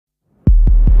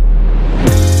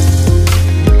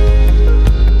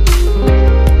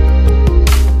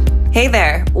Hey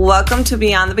there, welcome to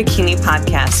Beyond the Bikini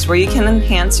podcast, where you can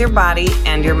enhance your body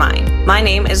and your mind. My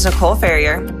name is Nicole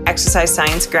Ferrier, exercise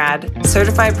science grad,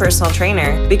 certified personal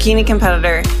trainer, bikini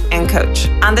competitor, and coach.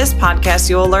 On this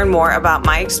podcast, you will learn more about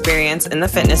my experience in the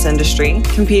fitness industry,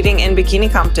 competing in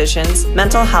bikini competitions,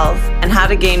 mental health, and how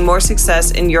to gain more success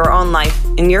in your own life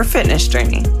in your fitness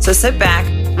journey. So sit back,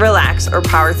 relax, or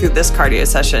power through this cardio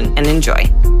session and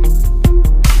enjoy.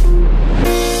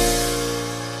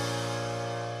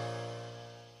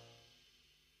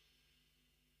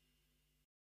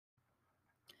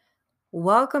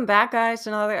 Welcome back, guys, to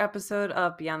another episode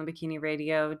of Beyond the Bikini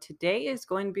Radio. Today is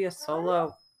going to be a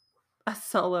solo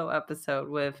episode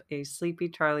with a sleepy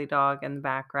Charlie dog in the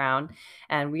background,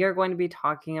 and we are going to be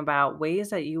talking about ways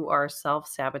that you are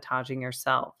self-sabotaging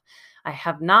yourself. I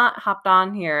have not hopped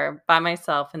on here by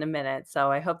myself in a minute,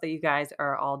 so I hope that you guys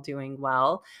are all doing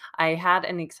well. I had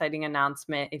an exciting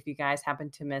announcement if you guys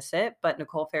happen to miss it, but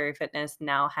Nicole Ferrier Fitness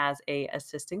now has a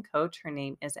assistant coach. Her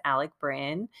name is Alec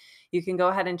Brin. You can go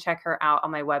ahead and check her out on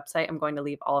my website. I'm going to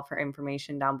leave all of her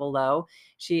information down below.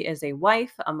 She is a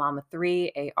wife, a mom of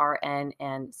three, a RN,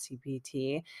 and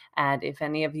CPT. And if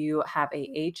any of you have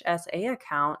a HSA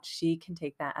account, she can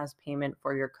take that as payment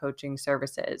for your coaching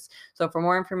services. So for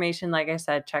more information, like I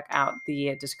said, check out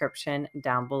the description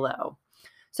down below.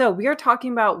 So we are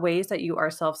talking about ways that you are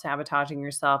self-sabotaging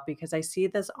yourself, because I see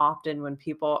this often when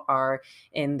people are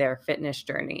in their fitness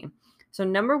journey. So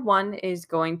number one is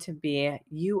going to be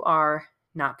you are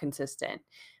not consistent.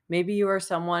 Maybe you are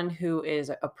someone who is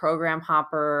a program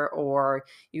hopper, or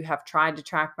you have tried to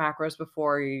track macros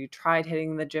before, or you tried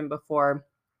hitting the gym before,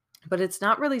 but it's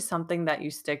not really something that you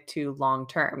stick to long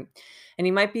term. And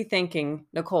you might be thinking,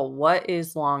 Nicole, what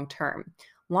is long term?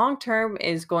 Long term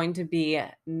is going to be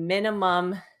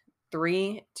minimum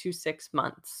 3 to 6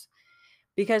 months.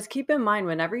 Because keep in mind,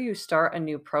 whenever you start a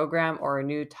new program or a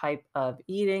new type of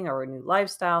eating or a new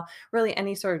lifestyle, really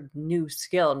any sort of new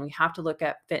skill, and we have to look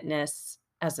at fitness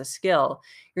as a skill,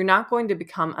 you're not going to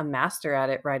become a master at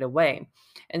it right away.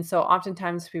 And so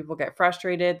oftentimes people get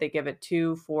frustrated, they give it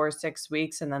 2, 4, 6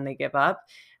 weeks, and then they give up.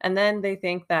 And then they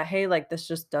think that, hey, like this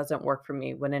just doesn't work for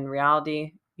me, when in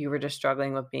reality, you were just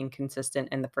struggling with being consistent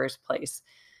in the first place.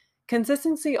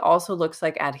 Consistency also looks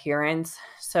like adherence.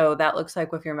 So that looks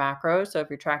like with your macros. So if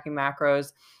you're tracking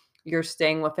macros, you're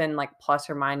staying within like plus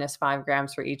or minus 5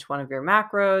 grams for each one of your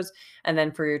macros. And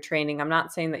then for your training, I'm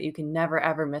not saying that you can never,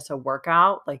 ever miss a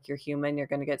workout. Like, you're human, you're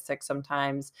going to get sick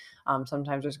sometimes.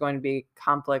 Sometimes there's going to be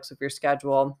conflicts with your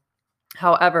schedule.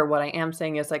 However, what I am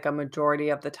saying is, like, a majority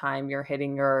of the time you're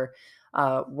hitting your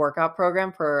workout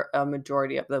program for a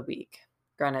majority of the week.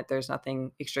 Granted, there's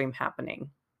nothing extreme happening.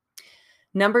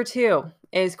 Number 2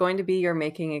 is going to be you're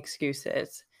making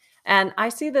excuses. And I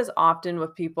see this often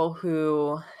with people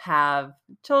who have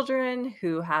children,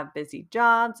 who have busy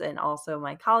jobs, and also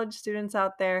my college students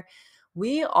out there.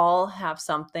 We all have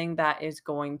something that is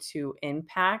going to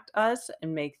impact us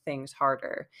and make things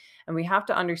harder. And we have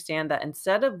to understand that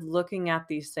instead of looking at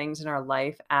these things in our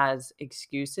life as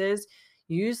excuses,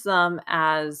 use them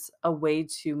as a way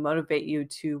to motivate you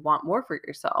to want more for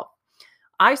yourself.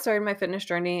 I started my fitness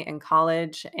journey in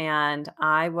college, and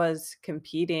I was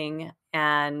competing,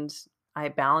 and I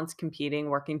balanced competing,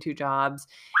 working 2 jobs,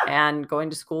 and going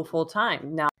to school full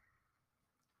time.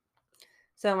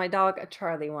 So my dog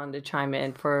Charlie wanted to chime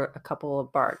in for a couple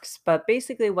of barks. But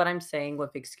basically what I'm saying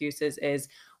with excuses is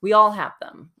we all have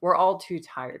them. We're all too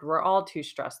tired. We're all too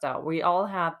stressed out. We all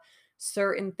have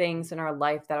certain things in our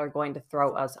life that are going to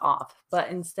throw us off. But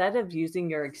instead of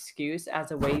using your excuse as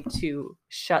a way to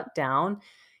shut down,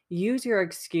 use your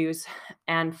excuse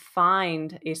and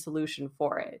find a solution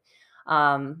for it.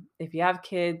 If you have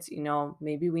kids,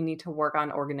 maybe we need to work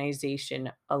on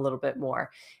organization a little bit more.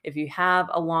 If you have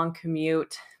a long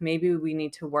commute, maybe we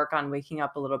need to work on waking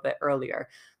up a little bit earlier.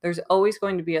 There's always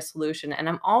going to be a solution. And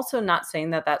I'm also not saying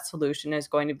that that solution is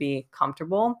going to be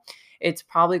comfortable. It's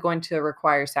probably going to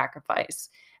require sacrifice.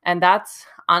 And that's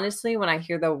honestly, when I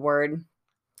hear the word,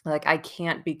 like, I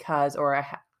can't because, or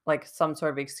like some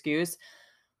sort of excuse,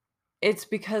 it's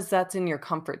because that's in your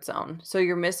comfort zone. So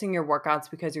you're missing your workouts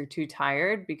because you're too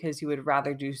tired, because you would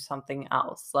rather do something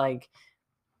else, like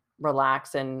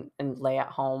relax and lay at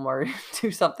home or do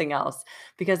something else,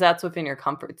 because that's within your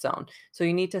comfort zone. So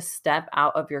you need to step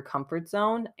out of your comfort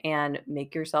zone and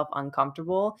make yourself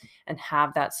uncomfortable and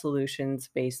have that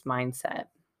solutions-based mindset.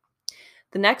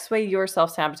 The next way you're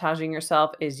self-sabotaging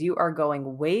yourself is you are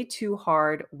going way too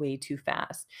hard, way too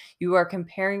fast. You are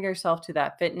comparing yourself to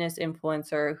that fitness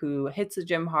influencer who hits the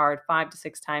gym hard 5 to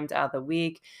 6 times out of the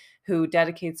week, who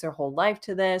dedicates their whole life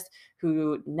to this,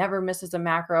 who never misses a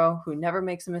macro, who never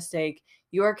makes a mistake.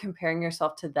 you are comparing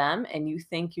yourself to them and you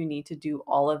think you need to do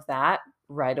all of that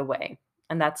right away.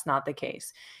 And that's not the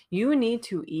case. You need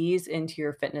to ease into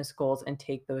your fitness goals and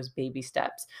take those baby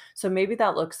steps. So maybe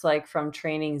that looks like from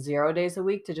training 0 days a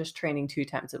week to just training 2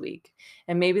 times a week.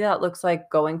 And maybe that looks like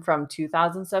going from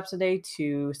 2,000 steps a day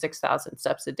to 6,000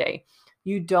 steps a day.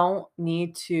 You don't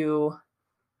need to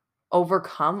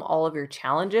overcome all of your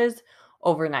challenges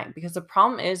overnight, because the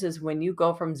problem is when you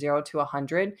go from 0 to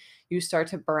 100, you start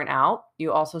to burn out.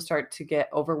 You also start to get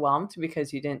overwhelmed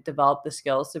because you didn't develop the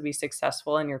skills to be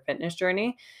successful in your fitness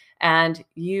journey, and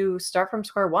you start from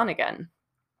square one again.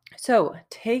 So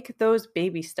take those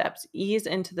baby steps, ease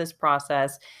into this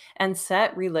process, and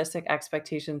set realistic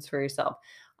expectations for yourself.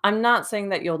 I'm not saying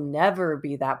that you'll never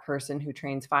be that person who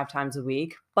trains 5 times a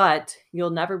week, but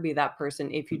you'll never be that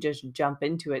person if you just jump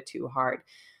into it too hard.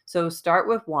 So start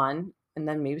with one, and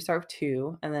then maybe start with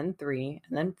two, and then three,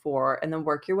 and then four, and then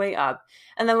work your way up.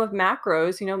 And then with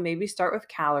macros, maybe start with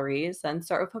calories, then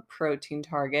start with a protein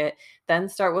target, then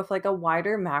start with like a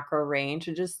wider macro range,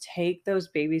 and just take those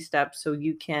baby steps so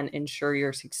you can ensure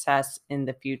your success in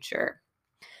the future.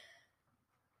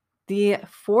 The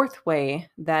fourth way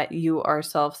that you are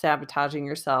self sabotaging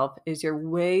yourself is you're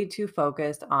way too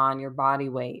focused on your body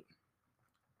weight.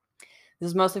 This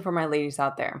is mostly for my ladies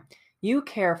out there. You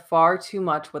care far too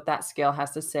much what that scale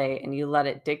has to say, and you let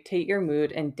it dictate your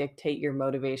mood and dictate your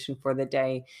motivation for the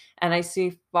day. And I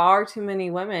see far too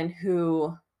many women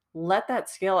who let that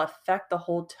scale affect the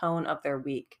whole tone of their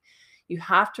week. You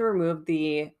have to remove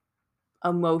the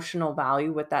emotional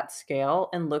value with that scale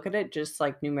and look at it just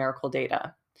like numerical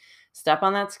data. Step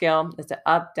on that scale. Is it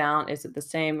up, down? Is it the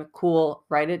same? Cool.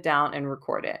 Write it down and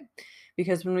record it.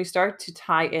 Because when we start to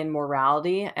tie in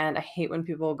morality, and I hate when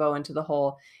people go into the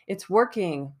whole, it's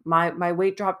working, my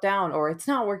weight dropped down, or it's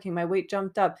not working, my weight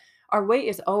jumped up. Our weight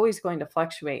is always going to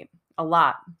fluctuate a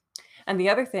lot. And the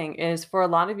other thing is, for a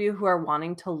lot of you who are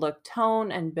wanting to look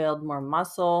tone and build more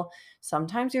muscle,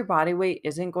 sometimes your body weight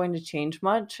isn't going to change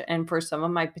much. And for some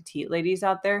of my petite ladies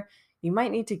out there, you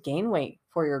might need to gain weight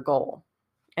for your goal.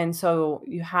 And so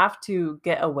you have to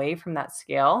get away from that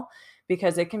scale,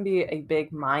 because it can be a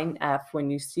big mind F when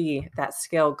you see that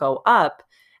scale go up.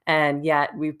 And yet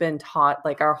we've been taught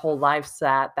like our whole lives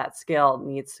that that scale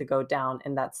needs to go down.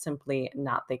 And that's simply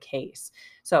not the case.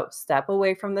 So step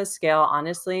away from the scale.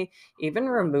 Honestly, even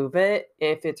remove it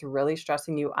if it's really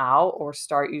stressing you out, or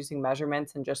start using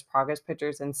measurements and just progress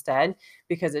pictures instead,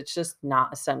 because it's just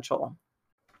not essential.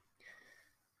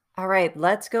 All right,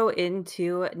 let's go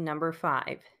into number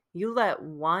five. You let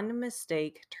one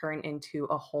mistake turn into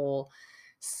a whole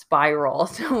spiral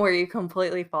to where you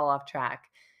completely fall off track.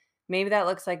 Maybe that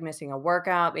looks like missing a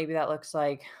workout. Maybe that looks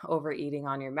like overeating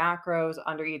on your macros,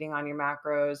 undereating on your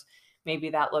macros. Maybe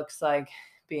that looks like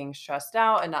being stressed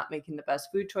out and not making the best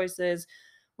food choices.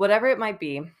 Whatever it might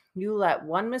be, you let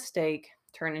one mistake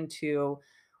turn into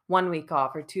 1 week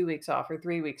off, or 2 weeks off, or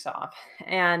 3 weeks off.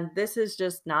 And this is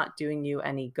just not doing you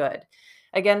any good.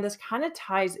 Again, this kind of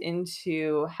ties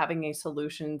into having a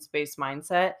solutions based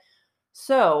mindset.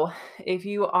 So, if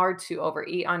you are to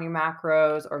overeat on your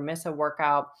macros or miss a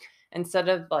workout, instead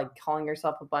of like calling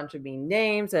yourself a bunch of mean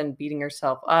names and beating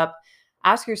yourself up,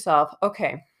 ask yourself,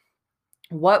 okay,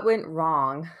 what went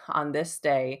wrong on this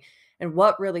day and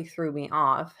what really threw me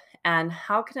off? And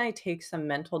how can I take some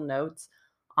mental notes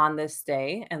on this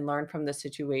day and learn from the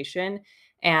situation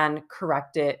and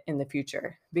correct it in the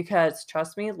future? Because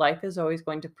trust me, life is always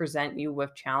going to present you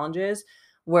with challenges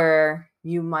where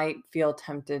you might feel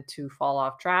tempted to fall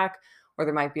off track, or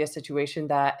there might be a situation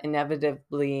that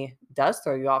inevitably does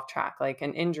throw you off track, like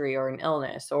an injury or an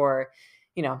illness, or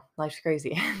life's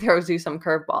crazy, throws you some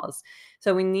curveballs.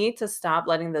 So we need to stop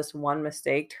letting this one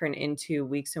mistake turn into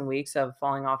weeks and weeks of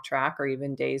falling off track, or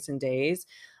even days and days.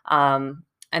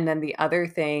 And then the other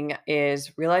thing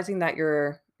is realizing that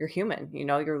you're human,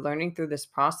 you're learning through this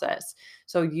process.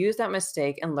 So use that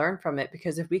mistake and learn from it,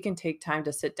 because if we can take time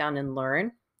to sit down and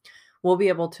learn, we'll be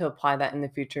able to apply that in the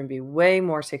future and be way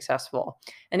more successful.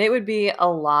 And it would be a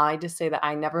lie to say that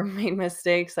I never made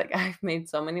mistakes. Like, I've made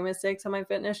so many mistakes on my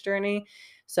fitness journey.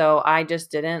 So I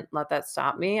just didn't let that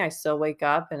stop me. I still wake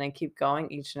up and I keep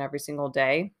going each and every single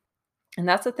day. And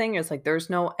that's the thing, is like there's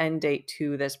no end date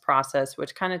to this process,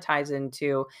 which kind of ties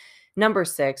into number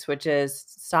six, which is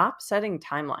stop setting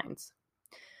timelines.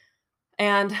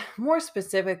 And more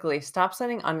specifically, stop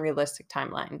setting unrealistic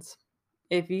timelines.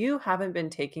 If you haven't been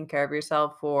taking care of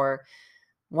yourself for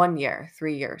 1 year,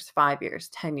 3 years, 5 years,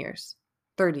 10 years,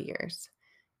 30 years,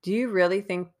 do you really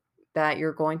think that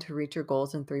you're going to reach your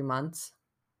goals in 3 months?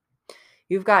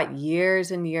 You've got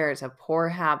years and years of poor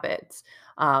habits,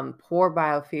 poor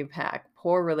biofeedback,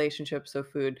 poor relationships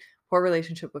with food, poor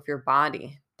relationship with your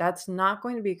body, that's not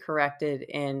going to be corrected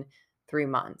in 3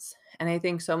 months. And I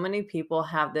think so many people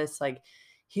have this like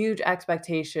huge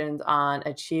expectations on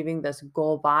achieving this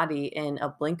goal body in a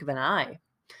blink of an eye.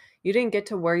 You didn't get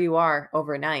to where you are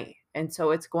overnight. And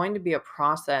so it's going to be a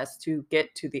process to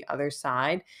get to the other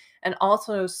side. And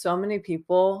also, so many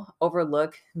people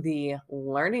overlook the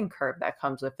learning curve that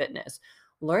comes with fitness,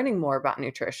 learning more about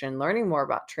nutrition, learning more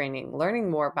about training, learning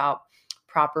more about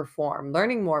proper form,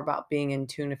 learning more about being in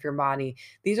tune with your body.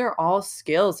 These are all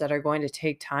skills that are going to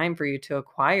take time for you to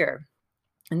acquire.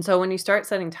 And so when you start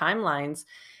setting timelines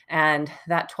and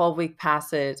that 12-week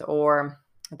passes or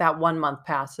that 1 month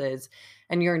passes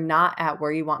and you're not at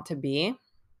where you want to be,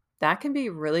 that can be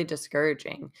really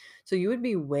discouraging. So you would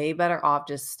be way better off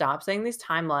just stop saying these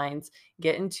timelines,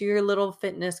 get into your little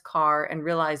fitness car and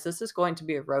realize this is going to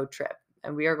be a road trip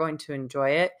and we are going to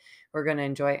enjoy it. We're going to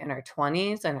enjoy it in our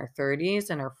 20s and our 30s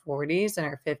and our 40s and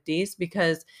our 50s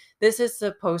because this is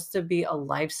supposed to be a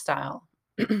lifestyle.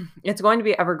 It's going to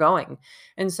be ever going.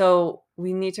 And so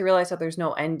we need to realize that there's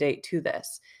no end date to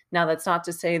this. Now, that's not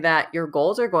to say that your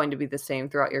goals are going to be the same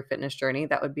throughout your fitness journey.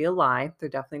 That would be a lie. They're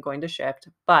definitely going to shift,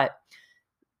 but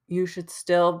you should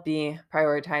still be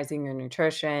prioritizing your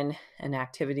nutrition and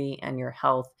activity and your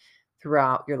health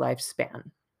throughout your lifespan.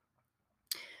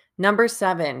 Number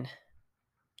 7,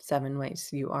 7 ways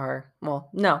you are, well,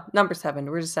 no, number 7,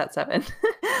 we're just at 7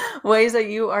 ways that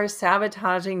you are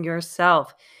sabotaging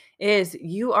yourself is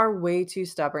you are way too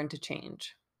stubborn to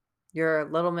change. You're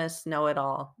little miss know it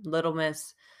all. Little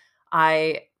miss,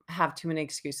 I have too many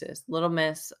excuses. Little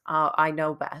miss, I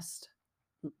know best.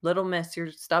 Little miss,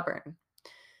 you're stubborn.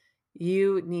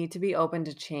 You need to be open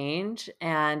to change.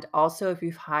 And also, if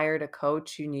you've hired a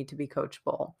coach, you need to be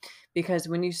coachable. Because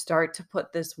when you start to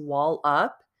put this wall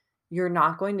up, you're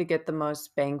not going to get the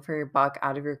most bang for your buck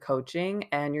out of your coaching,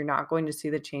 and you're not going to see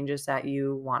the changes that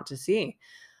you want to see.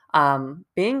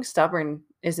 Being stubborn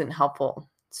isn't helpful.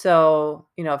 So,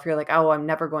 if you're like, oh, I'm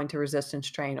never going to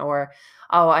resistance train, or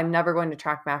oh, I'm never going to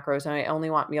track macros and I only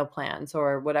want meal plans,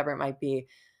 or whatever it might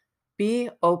be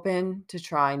open to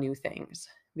try new things.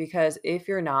 Because if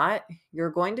you're not, you're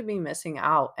going to be missing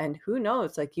out. And who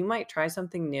knows, like you might try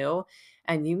something new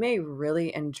and you may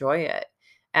really enjoy it.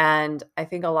 And I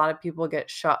think a lot of people get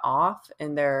shut off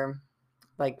in their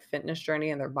like fitness journey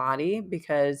in their body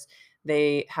because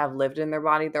they have lived in their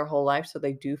body their whole life. So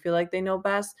they do feel like they know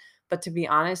best. But to be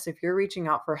honest, if you're reaching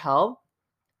out for help,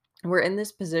 we're in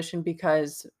this position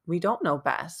because we don't know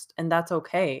best, and that's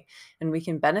okay. And we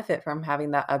can benefit from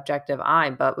having that objective eye.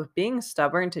 But with being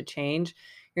stubborn to change,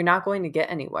 you're not going to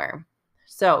get anywhere.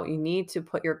 So you need to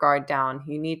put your guard down.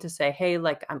 You need to say, hey,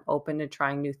 like I'm open to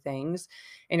trying new things,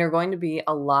 and you're going to be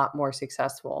a lot more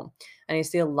successful. And I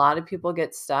see a lot of people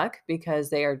get stuck because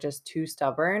they are just too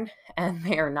stubborn and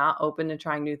they are not open to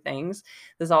trying new things.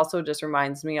 This also just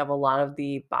reminds me of a lot of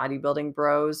the bodybuilding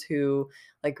bros who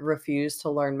like refuse to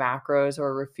learn macros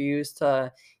or refuse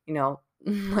to,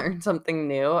 learn something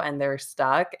new and they're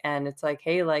stuck. And it's like,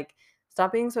 hey, like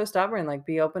stop being so stubborn, like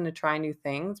be open to try new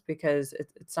things because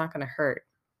it's not going to hurt.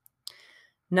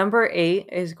 Number 8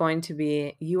 is going to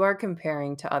be you are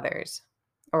comparing to others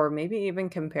or maybe even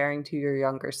comparing to your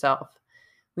younger self.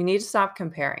 We need to stop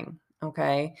comparing,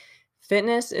 okay?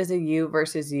 Fitness is a you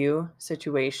versus you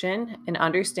situation and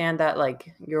understand that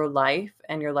like your life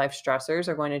and your life stressors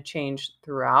are going to change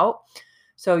throughout.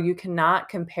 So you cannot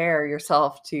compare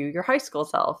yourself to your high school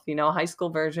self. High school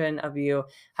version of you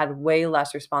had way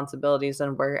less responsibilities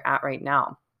than where you're at right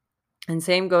now. And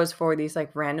same goes for these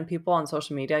like random people on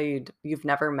social media you've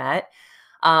never met.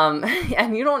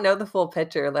 And you don't know the full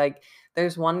picture. Like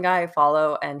there's one guy I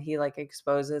follow and he like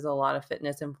exposes a lot of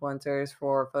fitness influencers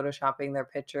for photoshopping their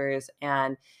pictures.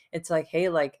 And it's like, hey,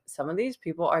 like some of these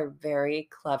people are very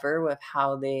clever with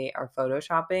how they are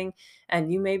photoshopping.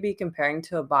 And you may be comparing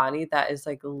to a body that is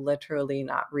like literally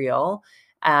not real.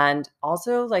 And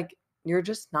also like you're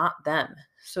just not them.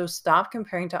 So stop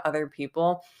comparing to other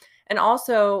people. And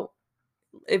also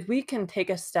if we can take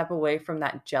a step away from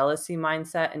that jealousy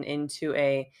mindset and into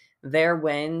their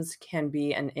wins can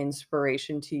be an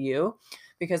inspiration to you,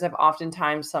 because I've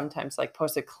oftentimes sometimes like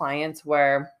posted clients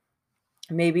where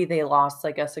maybe they lost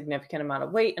like a significant amount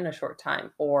of weight in a short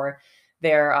time, or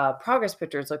their progress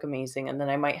pictures look amazing. And then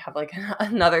I might have like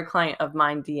another client of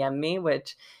mine DM me,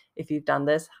 which if you've done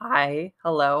this, hi,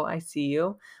 hello, I see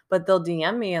you. But they'll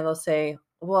DM me and they'll say,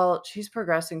 well, she's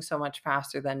progressing so much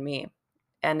faster than me.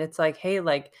 And it's like, hey,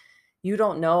 like you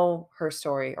don't know her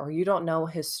story or you don't know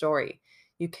his story.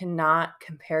 you cannot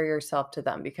compare yourself to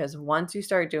them, because once you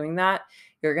start doing that,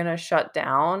 you're going to shut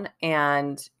down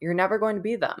and you're never going to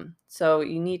be them. So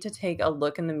you need to take a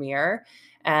look in the mirror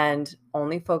and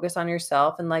only focus on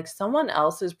yourself, and like someone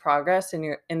else's progress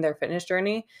in their fitness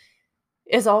journey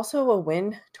is also a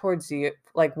win towards you,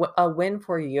 like a win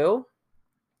for you,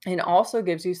 and also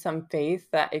gives you some faith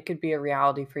that it could be a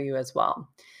reality for you as well.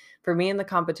 For me in the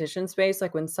competition space,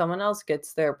 like when someone else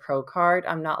gets their pro card,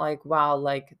 I'm not like, wow,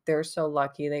 like they're so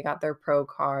lucky they got their pro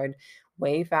card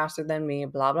way faster than me,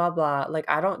 blah, blah, blah. Like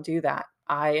I don't do that.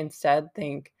 I instead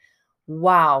think,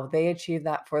 wow, they achieved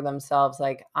that for themselves.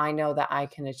 Like I know that I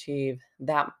can achieve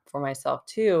that for myself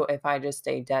too if I just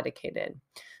stay dedicated.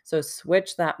 So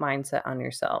switch that mindset on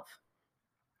yourself.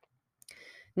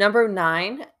 Number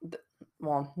 9,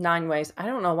 well, 9 ways. I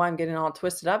don't know why I'm getting all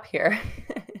twisted up here.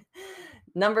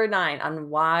 Number 9 on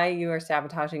why you are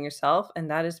sabotaging yourself, and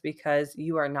that is because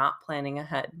you are not planning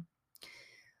ahead.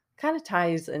 Kind of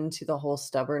ties into the whole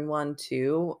stubborn one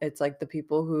too. It's like the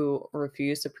people who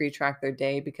refuse to pre-track their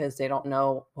day because they don't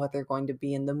know what they're going to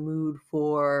be in the mood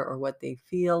for or what they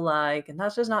feel like, and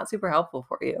that's just not super helpful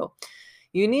for you.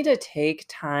 You need to take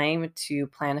time to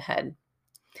plan ahead,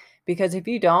 because if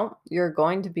you don't, you're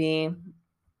going to be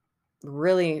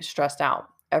really stressed out.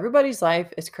 Everybody's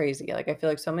life is crazy. Like, I feel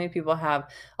like so many people have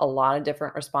a lot of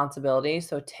different responsibilities.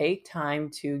 So take time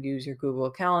to use your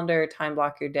Google Calendar, time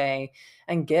block your day,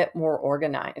 and get more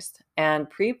organized. And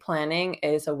pre planning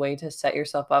is a way to set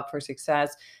yourself up for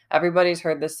success. Everybody's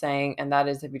heard this saying, and that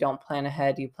is, if you don't plan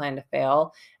ahead, you plan to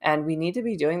fail. And we need to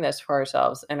be doing this for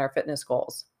ourselves and our fitness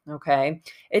goals. Okay.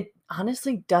 It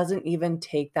honestly doesn't even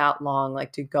take that long,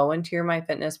 like to go into your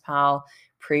MyFitnessPal,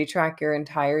 pre-track your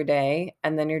entire day,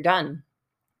 and then you're done.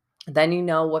 Then you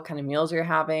know what kind of meals you're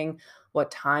having, what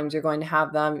times you're going to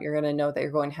have them. You're going to know that you're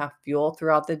going to have fuel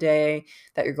throughout the day,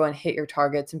 that you're going to hit your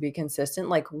targets and be consistent.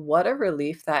 Like, what a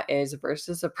relief that is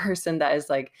versus a person that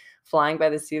is like flying by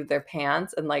the seat of their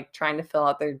pants and like trying to fill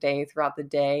out their day throughout the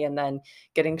day and then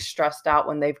getting stressed out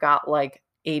when they've got like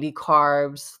 80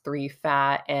 carbs, 3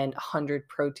 fat, and 100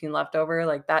 protein left over.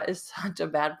 Like, that is such a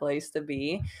bad place to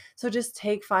be. So just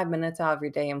take 5 minutes out of your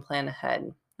day and plan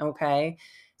ahead. Okay.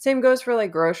 Same goes for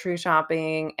like grocery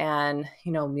shopping and,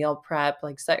 meal prep.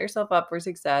 Like, set yourself up for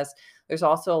success. There's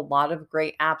also a lot of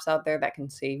great apps out there that can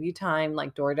save you time,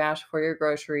 like DoorDash for your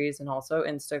groceries and also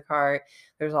Instacart.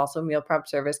 There's also meal prep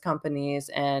service companies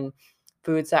and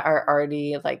foods that are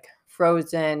already like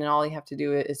frozen, and all you have to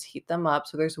do is heat them up.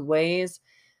 So there's ways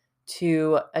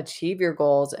to achieve your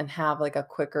goals and have like a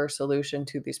quicker solution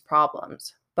to these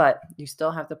problems. But you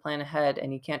still have to plan ahead,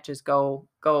 and you can't just go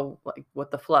like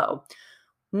with the flow.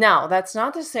 Now, that's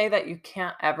not to say that you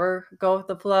can't ever go with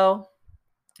the flow.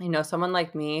 Someone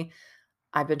like me,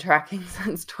 I've been tracking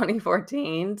since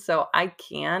 2014, so I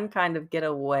can kind of get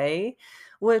away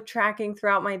with tracking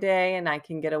throughout my day, and I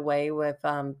can get away with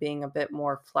being a bit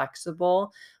more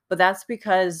flexible. But that's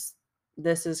because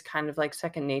this is kind of like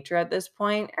second nature at this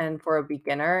point, and for a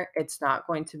beginner, it's not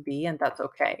going to be, and that's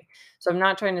okay. So I'm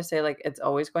not trying to say like it's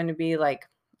always going to be like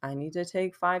I need to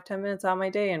take 5-10 minutes out of my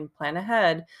day and plan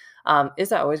ahead. Is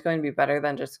that always going to be better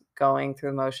than just going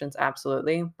through motions?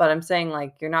 Absolutely. But I'm saying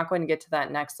like you're not going to get to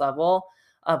that next level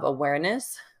of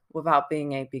awareness without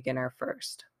being a beginner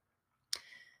first.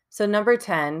 So, number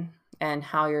 10, and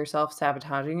how you're self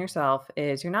sabotaging yourself,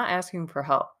 is you're not asking for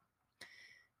help.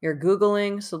 You're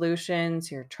Googling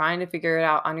solutions, you're trying to figure it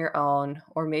out on your own,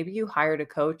 or maybe you hired a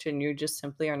coach and you just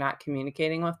simply are not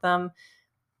communicating with them.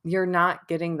 You're not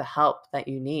getting the help that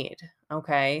you need.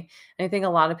 Okay. And I think a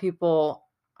lot of people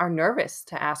are nervous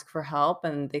to ask for help,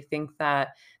 and they think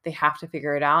that they have to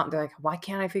figure it out. And they're like, why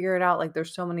can't I figure it out? Like,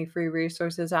 there's so many free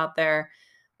resources out there.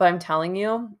 But I'm telling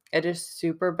you, it is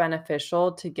super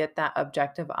beneficial to get that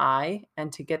objective eye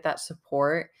and to get that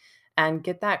support and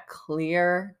get that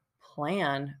clear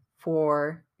plan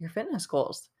for your fitness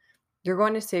goals. You're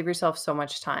going to save yourself so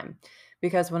much time,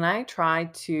 because when I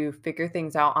tried to figure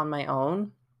things out on my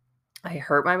own, I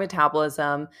hurt my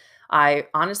metabolism. I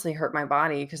honestly hurt my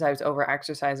body because I was over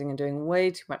exercising and doing way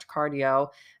too much cardio.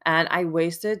 And I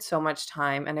wasted so much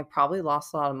time, and I probably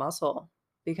lost a lot of muscle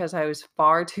because I was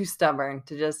far too stubborn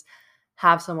to just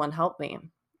have someone help me.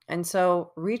 And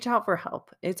so reach out for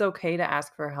help. It's okay to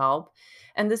ask for help.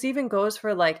 And this even goes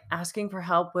for like asking for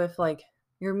help with like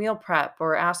your meal prep,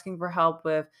 or asking for help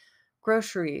with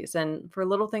groceries and for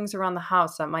little things around the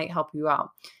house that might help you out.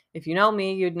 If you know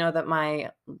me, you'd know that my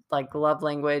like love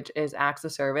language is acts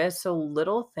of service. So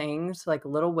little things, like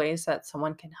little ways that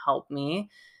someone can help me,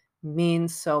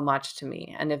 means so much to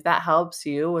me. And if that helps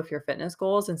you with your fitness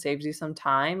goals and saves you some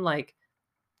time, like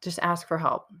just ask for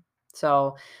help.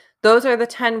 So Those are the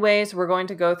 10 ways. We're going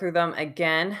to go through them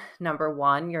again. Number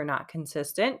 1, you're not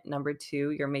consistent. Number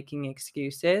 2, you're making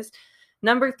excuses.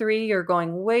 Number 3, you're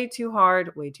going way too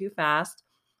hard, way too fast.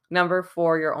 Number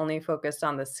 4, you're only focused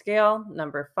on the scale.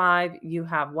 Number 5, you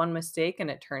have one mistake and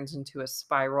it turns into a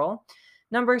spiral.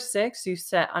 Number 6, you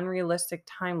set unrealistic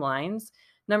timelines.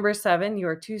 Number 7, you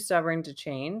are too stubborn to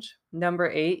change. Number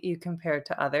 8, you compare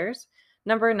to others.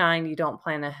 Number 9, you don't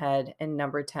plan ahead. And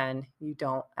number 10, you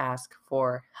don't ask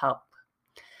for help.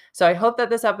 So I hope that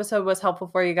this episode was helpful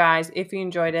for you guys. If you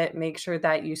enjoyed it, make sure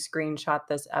that you screenshot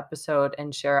this episode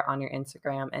and share it on your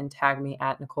Instagram and tag me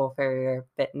at Nicole Ferrier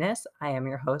Fitness. I am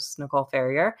your host, Nicole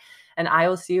Ferrier, and I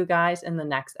will see you guys in the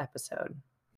next episode.